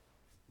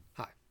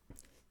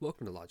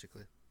Welcome to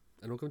Logically,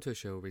 and welcome to a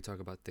show where we talk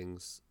about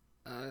things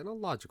in a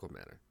logical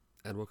manner.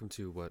 And welcome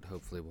to what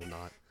hopefully will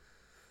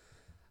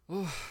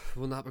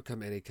not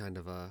become any kind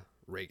of a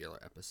regular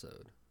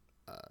episode.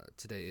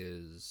 Today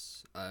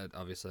is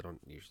obviously I don't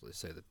usually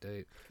say the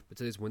date, but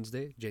today's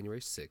Wednesday, January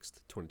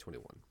 6th,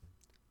 2021.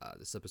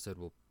 This episode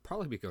will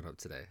probably be going up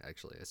today.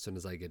 Actually, as soon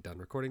as I get done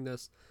recording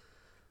this,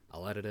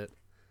 I'll edit it,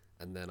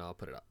 and then I'll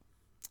put it up.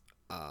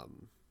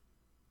 Um,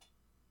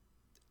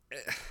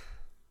 eh,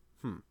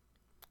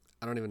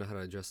 I don't even know how to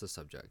address the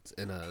subject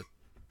in a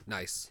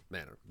nice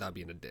manner without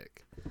being a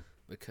dick,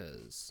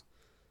 because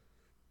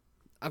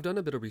I've done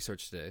a bit of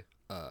research today.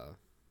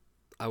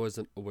 I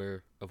wasn't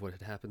aware of what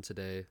had happened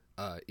today.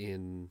 I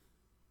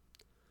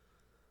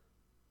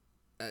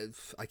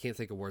can't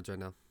think of words right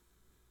now.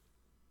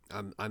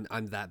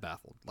 I'm that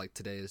baffled. Like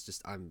today is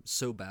just I'm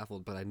so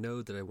baffled, but I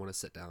know that I want to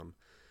sit down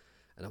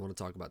and I want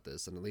to talk about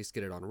this and at least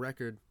get it on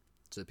record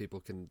so that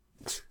people can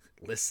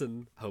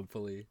listen.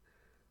 Hopefully,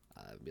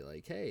 be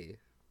like, hey,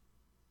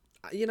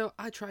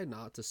 I try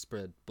not to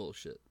spread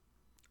bullshit.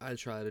 I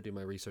try to do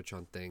my research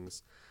on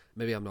things.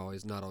 Maybe I'm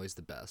not always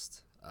the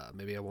best.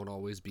 Maybe I won't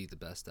always be the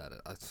best at it.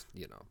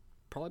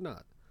 Probably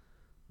not.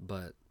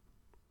 But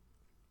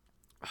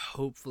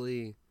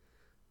hopefully,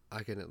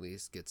 I can at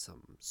least get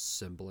some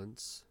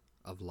semblance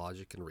of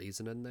logic and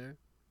reason in there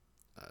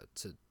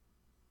to,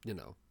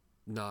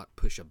 not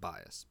push a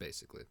bias,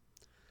 basically.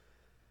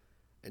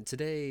 And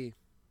today,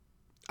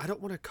 I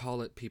don't want to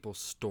call it people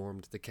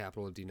stormed the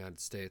capital of the United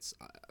States.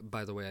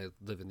 By the way, I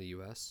live in the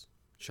U.S.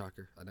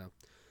 Shocker, I know.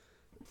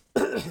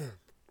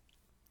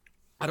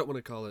 I don't want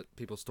to call it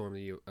people storm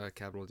the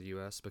capital of the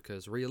U.S.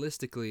 because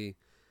realistically,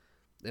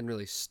 they didn't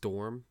really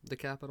storm the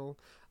capital.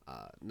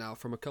 Now,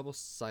 from a couple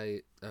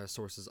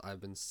sources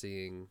I've been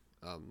seeing,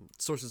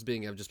 sources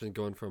being I've just been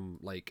going from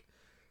like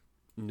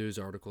news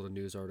article to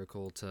news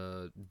article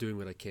to doing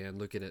what I can,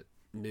 looking at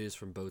news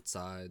from both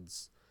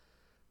sides,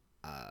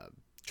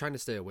 trying to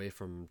stay away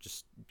from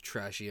just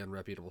trashy,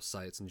 unreputable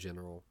sites in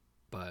general.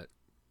 But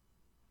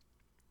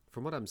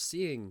from what I'm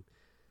seeing,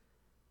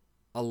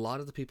 a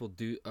lot of the people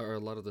or a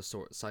lot of the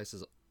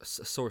sources,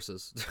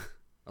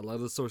 a lot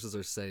of the sources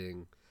are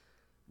saying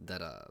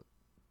that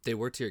they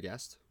were tear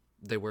gassed,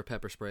 they were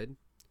pepper sprayed.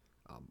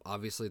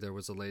 Obviously, there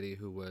was a lady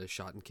who was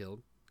shot and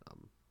killed.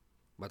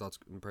 My thoughts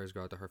and prayers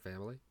go out to her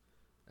family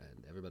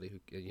and everybody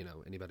who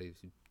anybody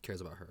who cares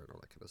about her and all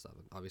that kind of stuff,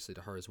 and obviously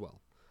to her as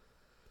well.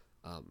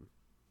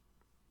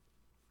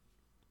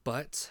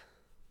 But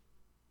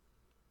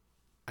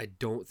I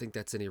don't think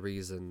that's any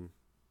reason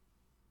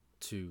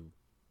to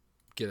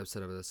get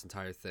upset over this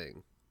entire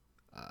thing.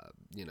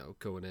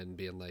 Going in and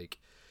being like,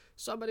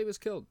 somebody was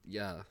killed.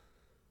 Yeah,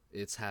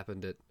 it's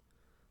happened at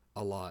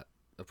a lot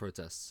of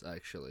protests,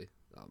 actually.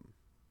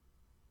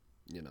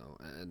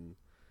 And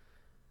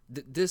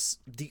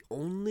the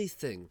only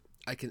thing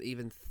I can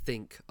even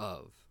think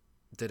of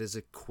that is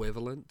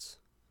equivalent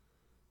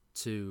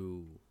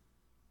to,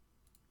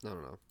 I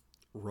don't know,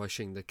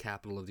 rushing the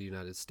capital of the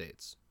United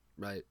States,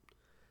 right?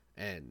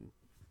 And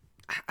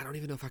I don't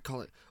even know if I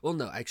call it. Well,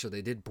 no, actually,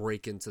 they did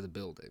break into the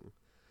building.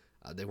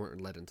 They weren't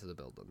let into the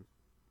building,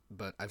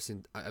 but I've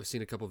seen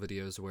a couple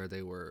videos where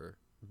they were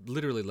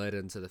literally led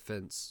into the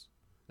fence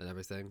and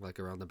everything, like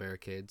around the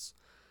barricades.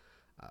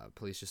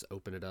 Police just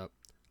open it up.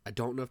 I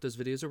don't know if those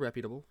videos are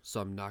reputable, so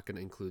I'm not going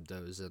to include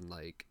those in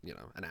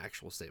an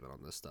actual statement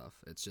on this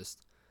stuff. It's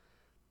just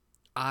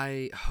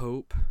I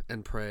hope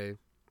and pray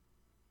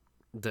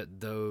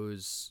that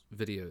those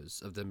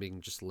videos of them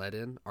being just let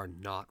in are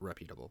not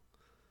reputable.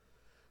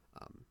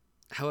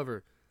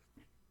 However,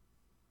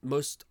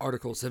 most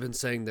articles have been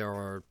saying there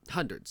are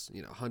hundreds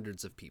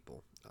of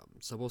people.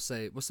 So we'll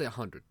say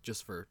 100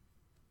 just for,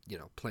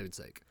 plain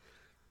sake.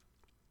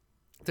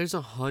 There's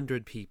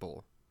 100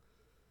 people.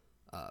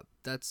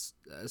 That's,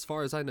 as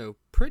far as I know,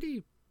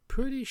 pretty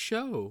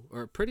shallow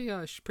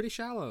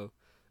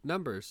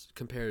numbers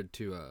compared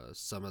to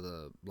some of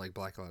the like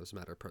Black Lives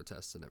Matter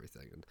protests and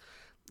everything. And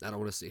I don't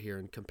want to sit here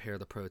and compare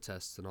the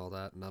protests and all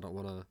that, and I don't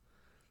want to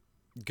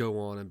go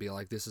on and be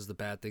like, this is the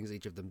bad things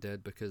each of them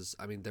did, because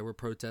there were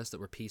protests that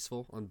were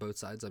peaceful on both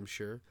sides, I'm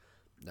sure.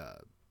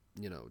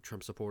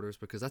 Trump supporters,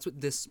 because that's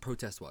what this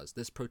protest was.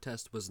 This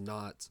protest was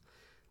not,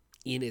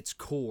 in its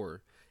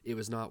core, it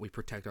was not we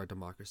protect our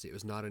democracy. It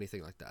was not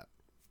anything like that.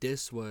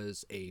 This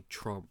was a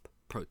Trump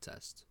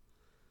protest.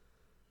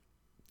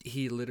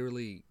 He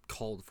literally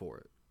called for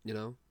it,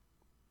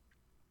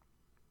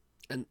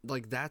 and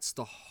that's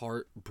the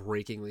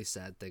heartbreakingly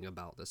sad thing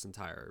about this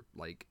entire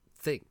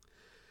thing,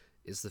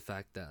 is the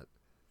fact that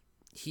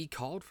he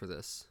called for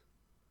this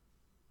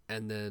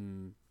and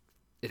then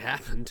it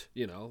happened.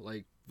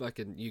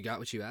 Fucking you got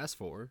what you asked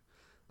for.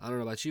 I don't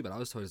know about you, but I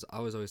was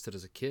always told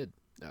as a kid,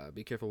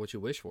 be careful what you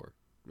wish for.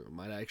 It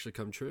might actually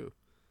come true.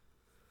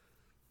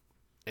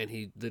 And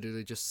he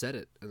literally just said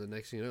it, and the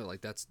next thing you know,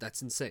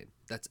 that's insane.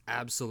 That's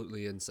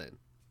absolutely insane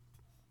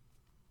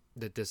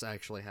that this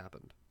actually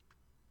happened.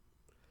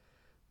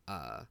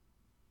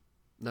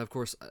 Now, of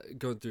course,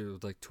 going through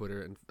like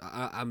Twitter, and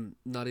I'm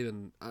not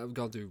even. I've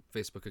gone through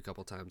Facebook a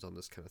couple times on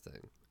this kind of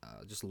thing,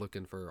 just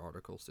looking for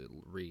articles to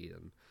read.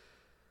 And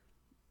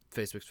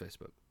Facebook's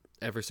Facebook.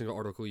 Every single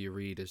article you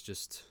read is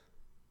just,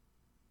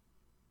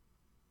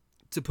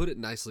 to put it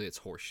nicely,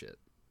 it's horseshit.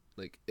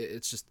 Like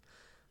it's just,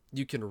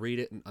 you can read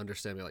it and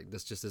understand me, like,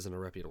 this just isn't a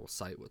reputable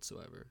site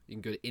whatsoever. You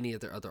can go to any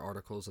of their other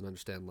articles and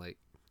understand, like,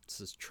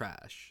 this is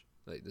trash.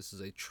 Like, this is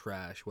a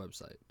trash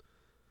website.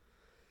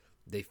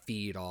 They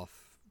feed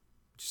off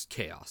just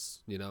chaos,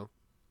 you know?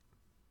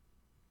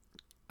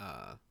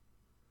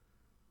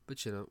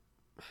 But, you know,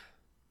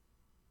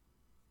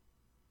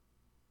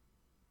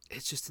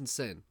 it's just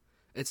insane.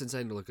 It's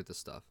insane to look at this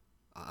stuff.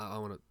 I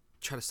want to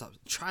try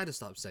to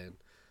stop saying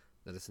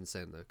that it's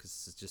insane, though,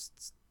 because it's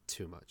just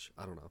too much.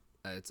 I don't know.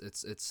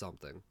 It's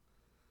something.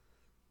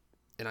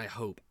 And I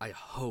hope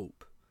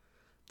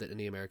that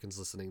any Americans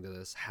listening to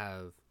this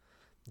have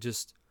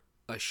just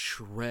a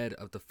shred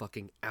of the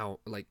fucking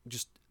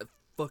just a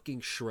fucking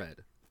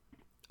shred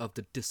of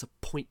the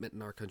disappointment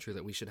in our country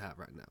that we should have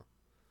right now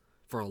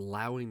for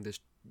allowing this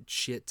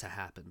shit to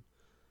happen,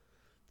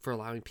 for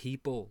allowing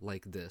people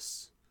like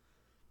this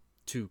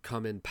to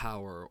come in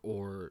power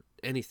or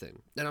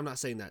anything. And I'm not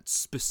saying that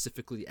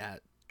specifically at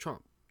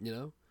Trump, you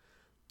know?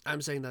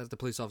 I'm saying that the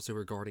police officer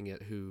regarding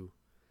it who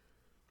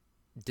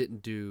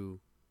didn't do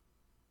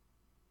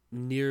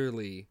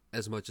nearly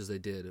as much as they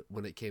did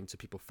when it came to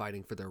people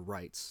fighting for their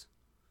rights,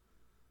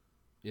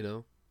 you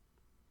know?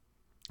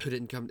 Who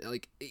didn't come,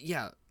 like,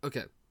 yeah,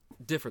 okay,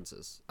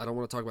 differences. I don't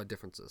want to talk about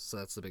differences, so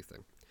that's the big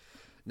thing.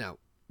 Now,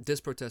 this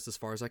protest, as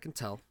far as I can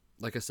tell,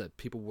 like I said,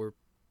 people were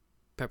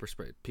pepper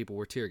sprayed, people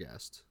were tear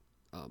gassed.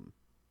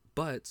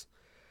 But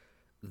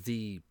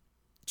the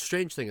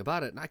strange thing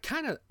about it, and I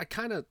kind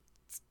of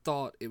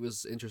thought it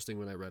was interesting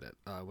when I read it,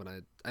 I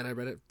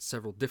read it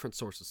several different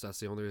sources. That's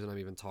the only reason I'm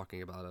even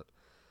talking about it.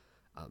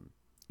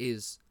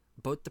 Is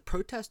both the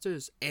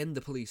protesters and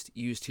the police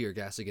used tear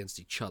gas against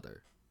each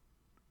other,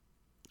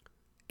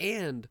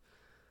 and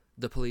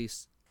the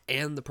police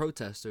and the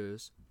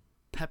protesters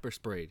pepper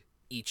sprayed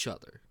each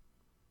other.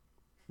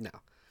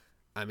 Now,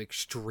 I'm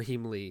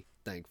extremely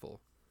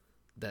thankful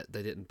that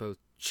they didn't both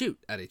shoot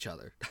at each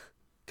other,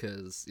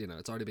 because, you know,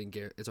 it's already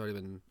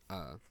been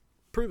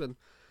proven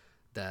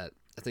that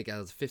I think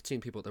out of the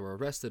 15 people that were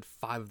arrested,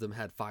 5 of them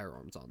had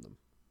firearms on them.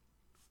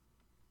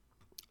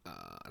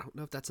 I don't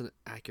know if that's an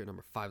accurate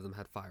number. 5 of them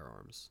had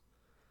firearms,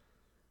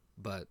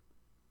 but,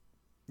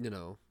 you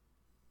know,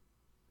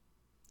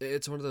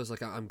 it's one of those,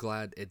 like, I'm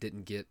glad it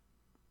didn't get,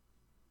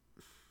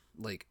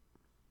 like,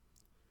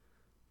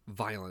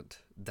 violent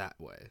that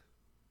way.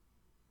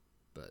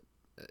 But,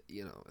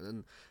 you know,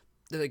 and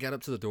then they got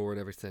up to the door and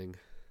everything.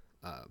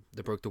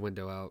 They broke the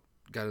window out,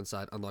 got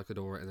inside, unlocked the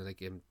door, and then they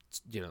came,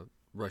 you know,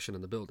 rushing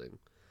in the building.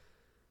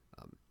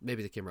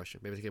 Maybe they came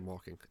rushing, maybe they came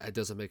walking. It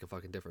doesn't make a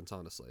fucking difference,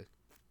 honestly.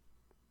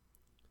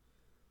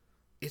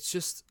 It's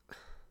just,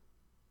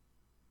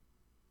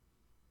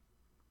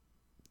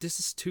 this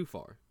is too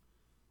far.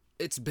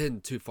 It's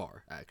been too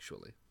far,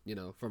 actually. You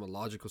know, from a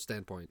logical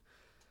standpoint,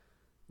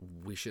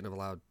 we shouldn't have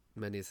allowed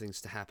many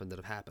things to happen that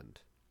have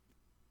happened.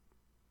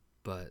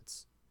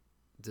 But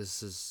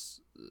this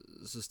is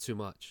too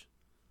much.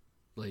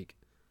 Like,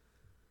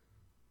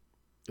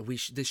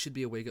 this should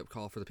be a wake-up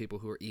call for the people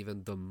who are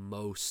even the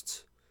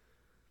most,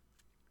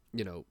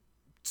 you know,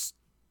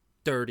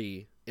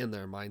 sturdy in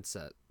their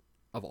mindset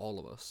of all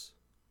of us.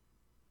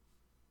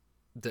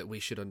 That we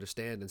should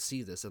understand and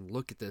see this and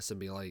look at this and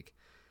be like,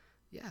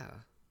 yeah,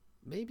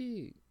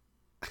 maybe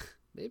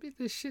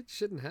this shit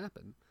shouldn't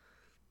happen.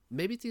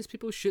 Maybe these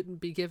people shouldn't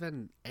be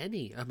given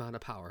any amount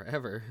of power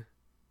ever.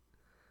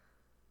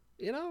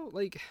 You know,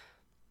 like,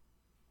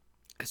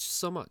 it's just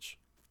so much.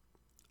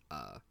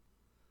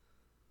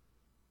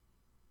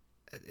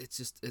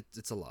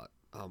 It's a lot.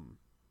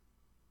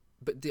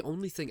 But the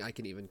only thing I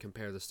can even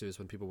compare this to is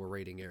when people were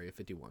raiding Area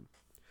 51.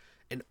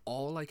 And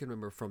all I can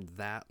remember from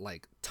that,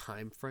 like,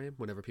 time frame,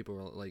 whenever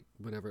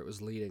it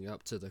was leading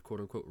up to the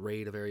quote-unquote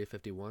raid of Area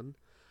 51,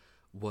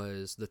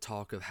 was the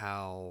talk of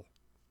how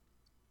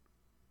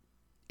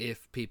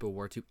if people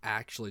were to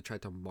actually try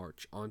to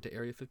march onto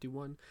Area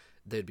 51,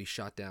 they'd be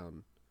shot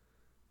down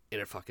in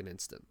a fucking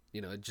instant.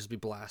 You know, it'd just be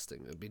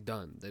blasting. It'd be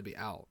done. They'd be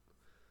out.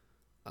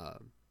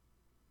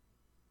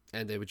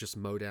 And they would just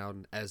mow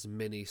down as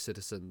many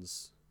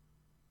citizens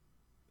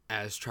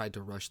as tried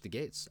to rush the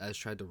gates, as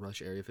tried to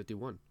rush Area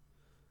 51.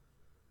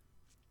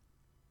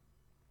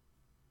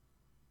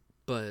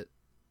 But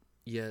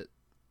yet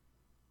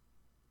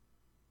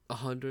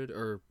 100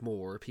 or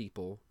more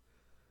people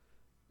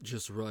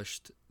just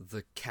rushed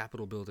the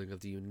Capitol building of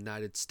the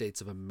United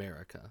States of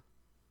America.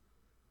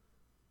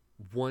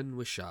 1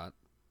 was shot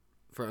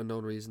for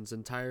unknown reasons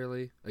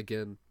entirely.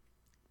 Again,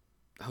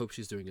 I hope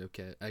she's doing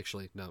okay.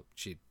 Actually, no,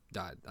 she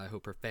died. I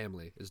hope her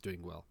family is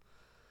doing well.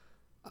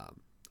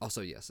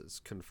 Also, yes, it's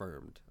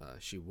confirmed.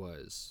 She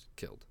was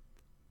killed.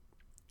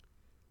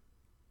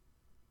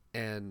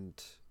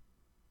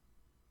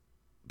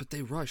 But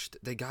they rushed.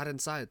 They got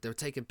inside. They were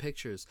taking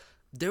pictures.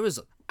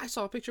 I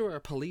saw a picture where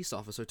a police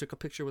officer took a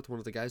picture with one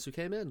of the guys who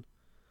came in.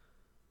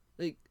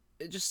 Like,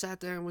 it just sat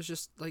there and was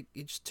just like,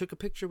 he just took a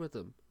picture with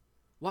him.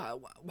 Why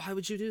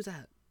would you do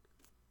that?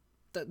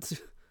 That's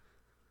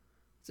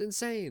it's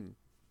insane.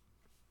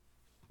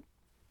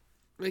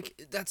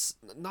 Like, that's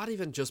not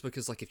even just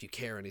because, like, if you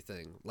care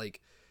anything.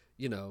 Like,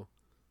 you know,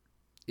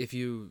 if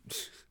you,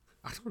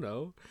 I don't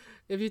know,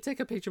 if you take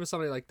a picture with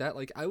somebody like that,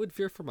 like, I would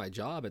fear for my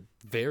job at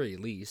very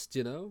least,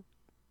 you know?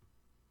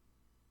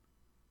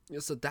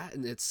 So that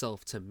in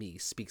itself, to me,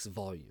 speaks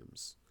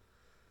volumes.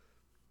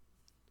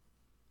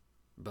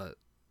 But,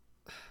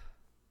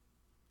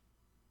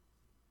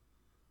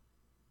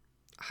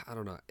 I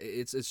don't know.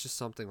 It's just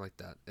something like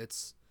that.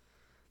 It's,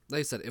 like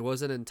I said, it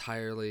wasn't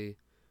entirely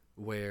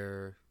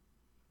where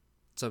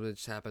something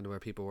just happened where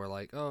people were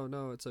like, "Oh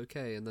no, it's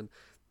okay," and then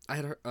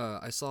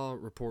I saw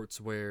reports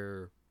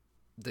where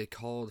they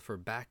called for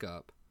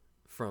backup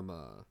from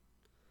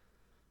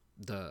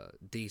the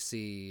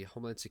DC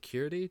Homeland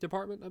Security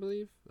Department, I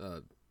believe,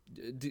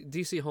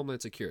 DC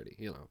Homeland Security,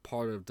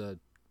 part of the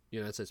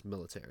United States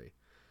military,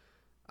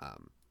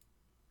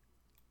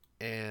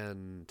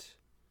 and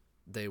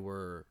they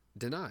were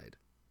denied.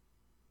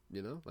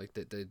 Like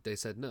they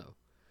said no.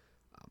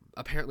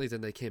 Apparently,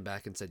 then they came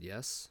back and said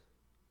yes,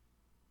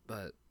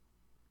 but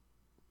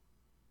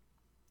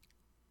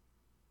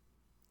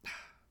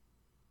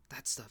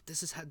that stuff.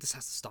 This has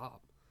to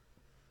stop.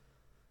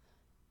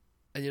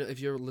 And if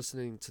you're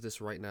listening to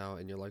this right now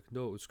and you're like,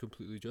 no, it's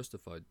completely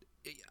justified.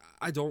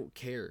 I don't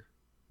care.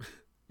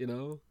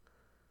 You're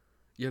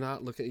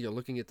not looking. You're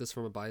looking at this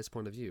from a biased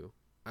point of view.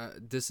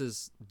 This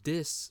is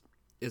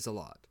a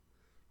lot.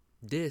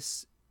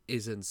 This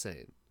is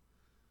insane.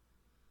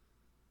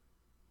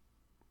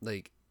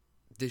 Like,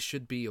 this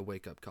should be a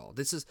wake up call.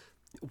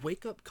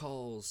 Wake up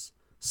calls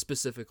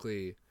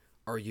specifically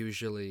are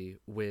usually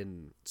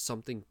when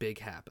something big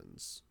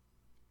happens.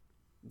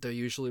 They're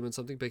usually when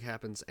something big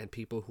happens and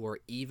people who are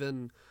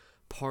even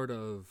part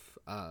of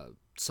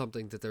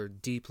something that they're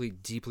deeply,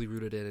 deeply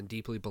rooted in and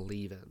deeply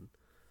believe in.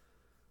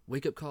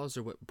 Wake-up calls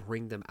are what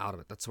bring them out of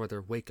it. That's why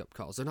they're wake-up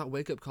calls. They're not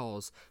wake-up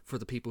calls for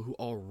the people who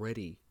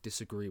already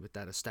disagree with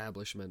that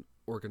establishment,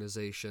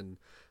 organization,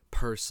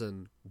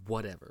 person,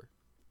 whatever.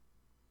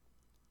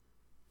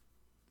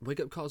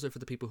 Wake-up calls are for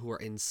the people who are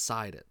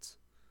inside it.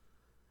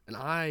 And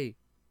I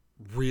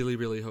really,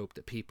 really hope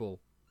that people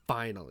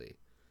finally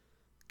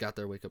got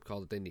their wake-up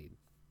call that they need.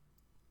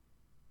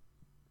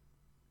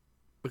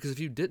 Because if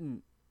you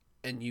didn't,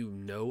 and you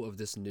know of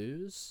this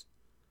news,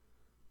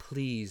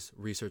 please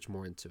research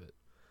more into it.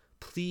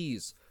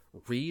 Please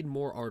read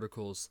more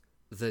articles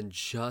than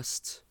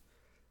just,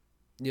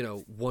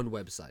 one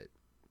website.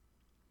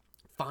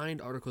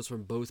 Find articles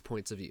from both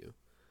points of view.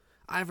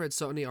 I've read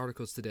so many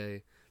articles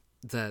today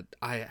that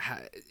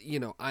I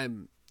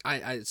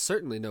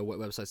certainly know what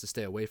websites to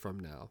stay away from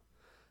now.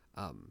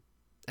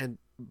 And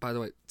by the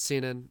way,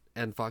 CNN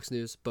and Fox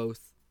News,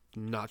 both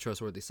not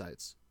trustworthy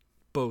sites.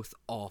 Both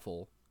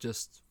awful,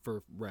 just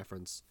for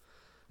reference.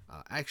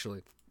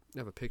 Actually, I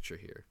have a picture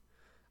here.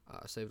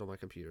 Saved on my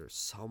computer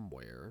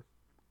somewhere.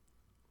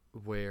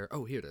 Here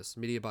it is.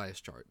 Media bias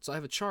chart. So I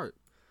have a chart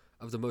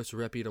of the most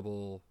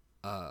reputable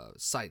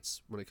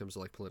sites when it comes to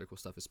like political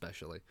stuff,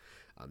 especially,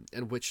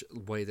 and which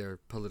way their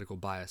political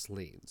bias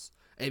leans.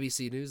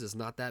 ABC News is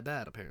not that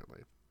bad,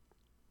 apparently.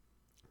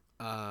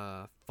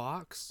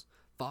 Fox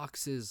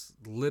is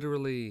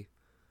literally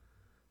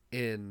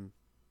in.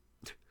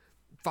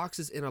 Fox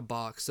is in a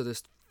box. So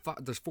there's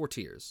 4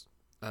 tiers.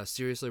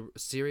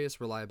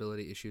 Serious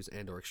reliability issues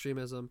and/or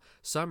extremism,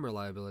 some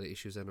reliability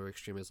issues and/or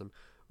extremism,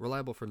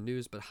 reliable for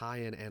news but high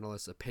in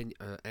analysis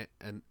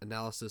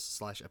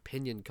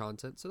 /opinion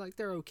content. So like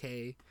they're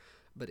okay,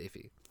 but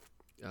iffy.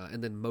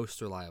 And then most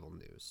reliable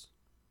news.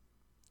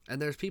 And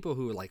there's people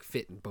who like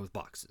fit in both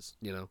boxes,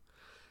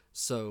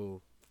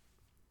 So,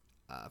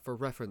 for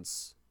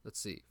reference, let's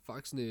see.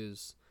 Fox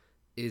News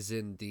is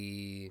in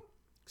the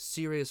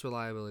serious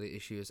reliability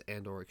issues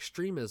and/or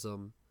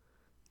extremism,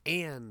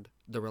 and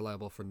they're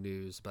reliable for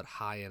news but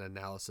high in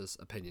analysis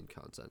opinion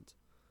content.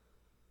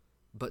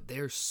 But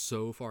they're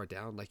so far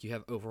down. Like, you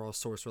have overall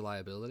source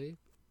reliability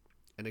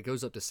and it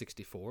goes up to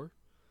 64.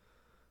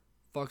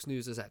 Fox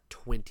News is at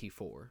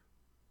 24.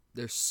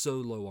 They're so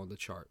low on the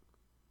chart.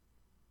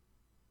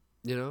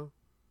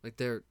 Like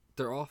they're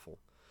awful.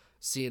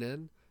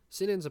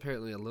 CNN's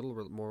apparently a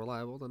little more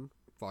reliable than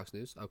Fox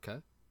News. Okay,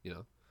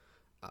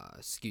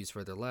 skews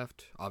further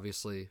left.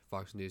 Obviously,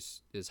 Fox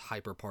News is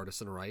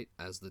hyper-partisan right,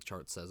 as the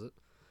chart says it.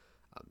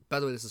 By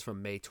the way, this is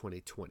from May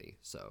 2020,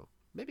 so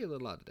maybe a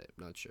little out of date.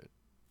 I'm not sure.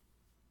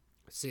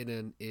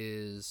 CNN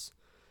is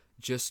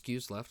just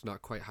skews left,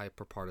 not quite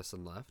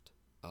hyper-partisan left.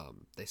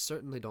 They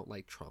certainly don't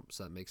like Trump,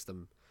 so that makes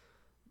them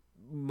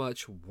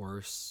much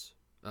worse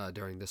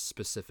during this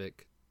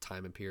specific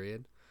time and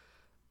period.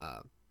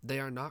 They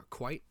are not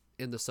quite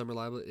in the some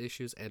reliable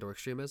issues and/or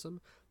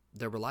extremism.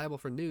 They're reliable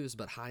for news,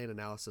 but high in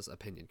analysis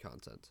opinion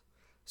content.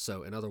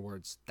 So, in other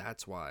words,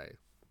 that's why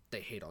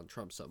they hate on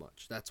Trump so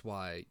much. That's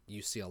why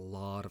you see a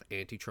lot of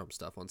anti-Trump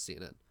stuff on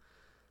CNN.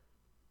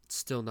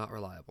 Still not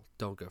reliable.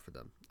 Don't go for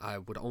them. I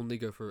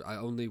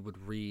only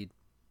would read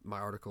my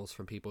articles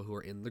from people who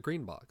are in the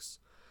green box.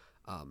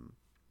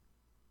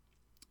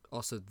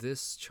 Also,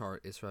 this chart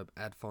is from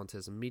Ad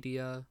Fontes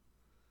Media.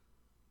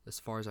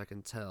 As far as I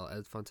can tell,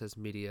 Ad Fontes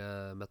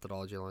Media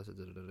Methodology Alliance.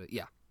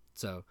 Yeah.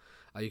 So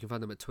you can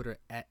find them at Twitter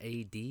at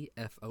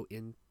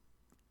ADFON.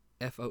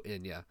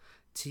 Yeah.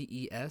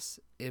 TESMEDIA.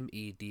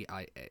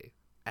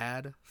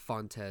 Ad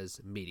Fontes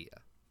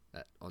Media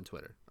on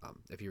Twitter.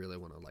 If you really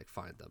want to like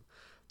find them,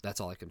 that's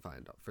all I can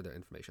find for their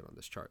information on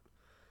this chart.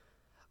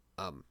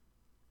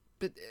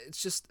 But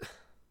it's just,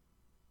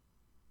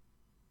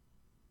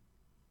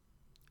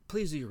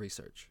 please do your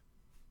research.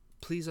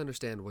 Please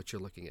understand what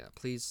you're looking at.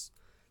 Please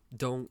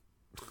don't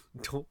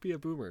be a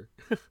boomer.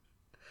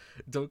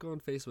 Don't go on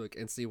Facebook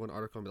and see one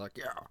article and be like,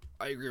 yeah,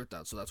 I agree with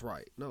that, so that's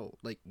right. No,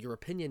 like, your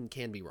opinion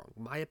can be wrong.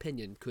 My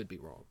opinion could be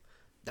wrong.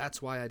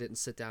 That's why I didn't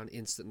sit down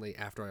instantly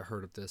after I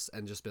heard of this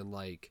and just been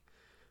like,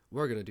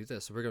 we're going to do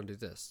this, we're going to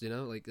do this. You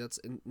know, like,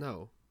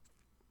 no.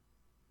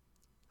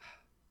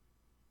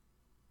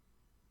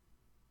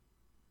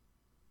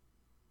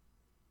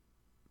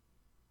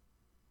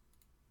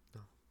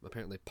 No.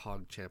 Apparently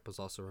PogChamp was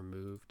also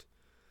removed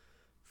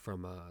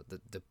from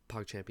the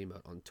PogChamp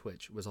emote on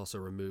Twitch was also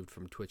removed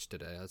from Twitch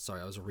today.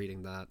 Sorry, I was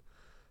reading that.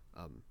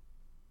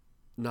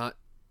 Not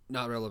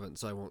relevant,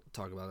 so I won't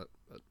talk about it.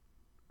 But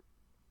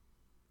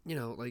you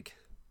know, like,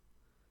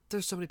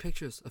 there's so many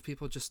pictures of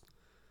people just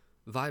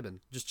vibing,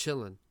 just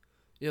chilling.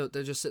 You know,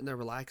 they're just sitting there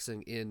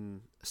relaxing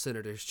in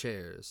senators'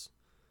 chairs.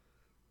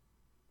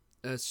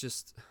 It's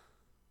just,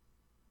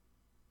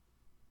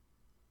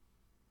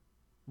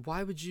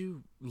 why would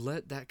you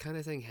let that kind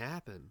of thing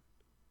happen?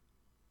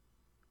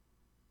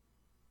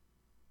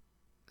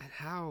 And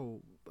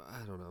how? I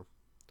don't know.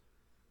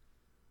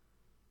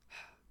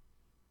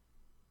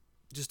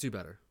 Just do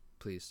better,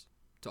 please,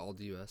 to all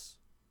the U.S.,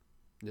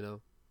 you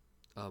know?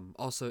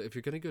 Also, if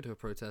you're going to go to a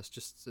protest,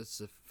 just it's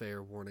a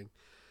fair warning.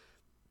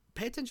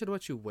 Pay attention to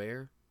what you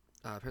wear.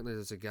 Apparently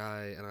there's a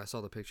guy, and I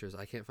saw the pictures.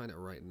 I can't find it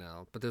right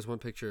now, but there's one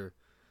picture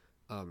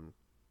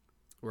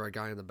where a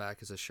guy in the back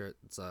has a shirt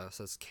that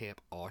says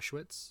Camp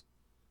Auschwitz.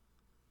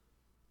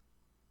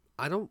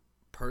 I don't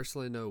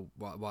personally know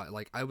why.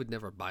 Like, I would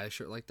never buy a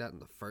shirt like that in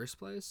the first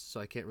place, so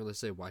I can't really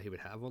say why he would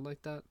have one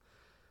like that.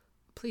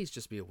 Please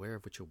just be aware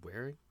of what you're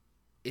wearing.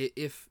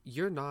 If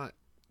you're not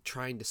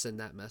trying to send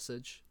that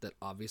message that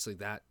obviously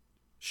that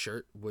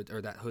shirt would,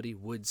 or that hoodie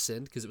would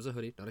send, because it was a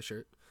hoodie, not a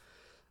shirt,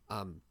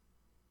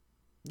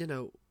 you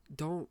know,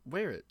 don't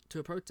wear it to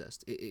a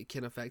protest. It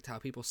can affect how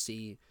people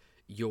see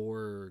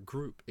your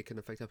group. It can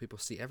affect how people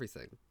see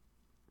everything.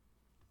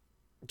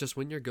 Just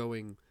when you're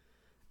going,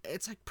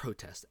 it's like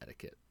protest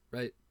etiquette,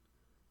 right?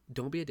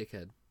 Don't be a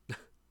dickhead.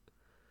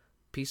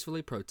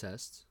 Peacefully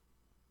protest,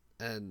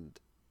 and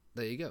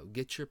there you go.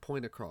 Get your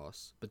point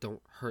across, but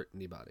don't hurt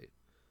anybody.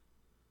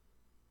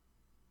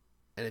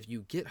 And if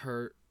you get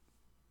hurt,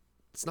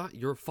 it's not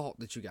your fault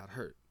that you got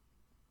hurt.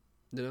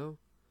 You know?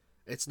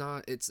 It's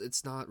not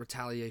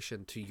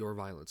retaliation to your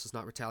violence. It's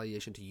not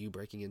retaliation to you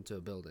breaking into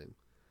a building.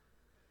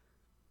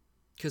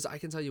 Because I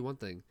can tell you one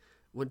thing.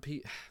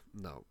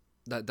 No.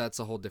 That's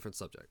a whole different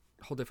subject.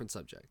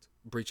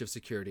 Breach of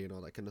security and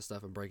all that kind of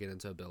stuff, and breaking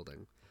into a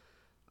building.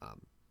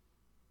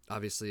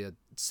 Obviously a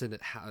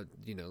Senate,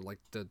 you know, like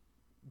the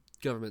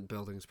government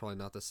building is probably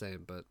not the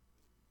same, but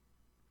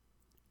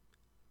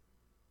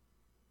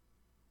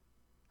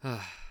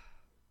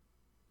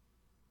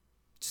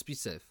just be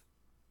safe.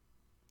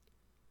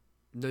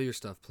 Know your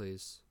stuff,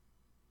 please.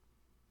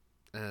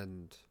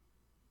 And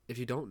if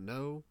you don't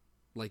know,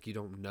 like you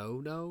don't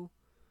know,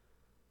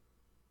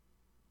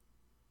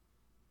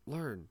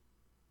 learn.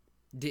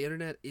 The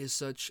internet is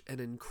such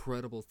an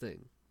incredible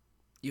thing.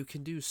 You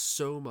can do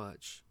so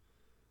much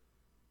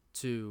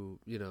to,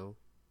 you know,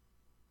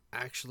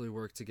 actually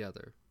work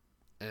together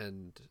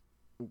and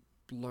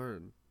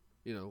learn.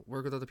 You know,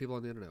 work with other people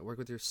on the internet. Work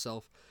with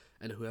yourself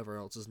and whoever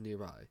else is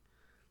nearby.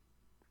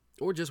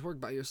 Or just work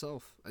by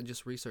yourself and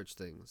just research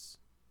things.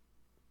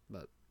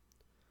 But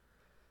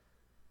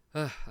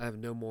I have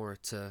no more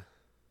to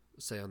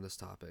say on this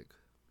topic.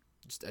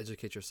 Just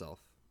educate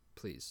yourself,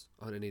 please,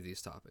 on any of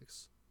these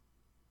topics.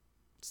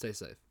 Stay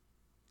safe.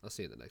 I'll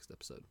see you in the next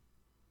episode.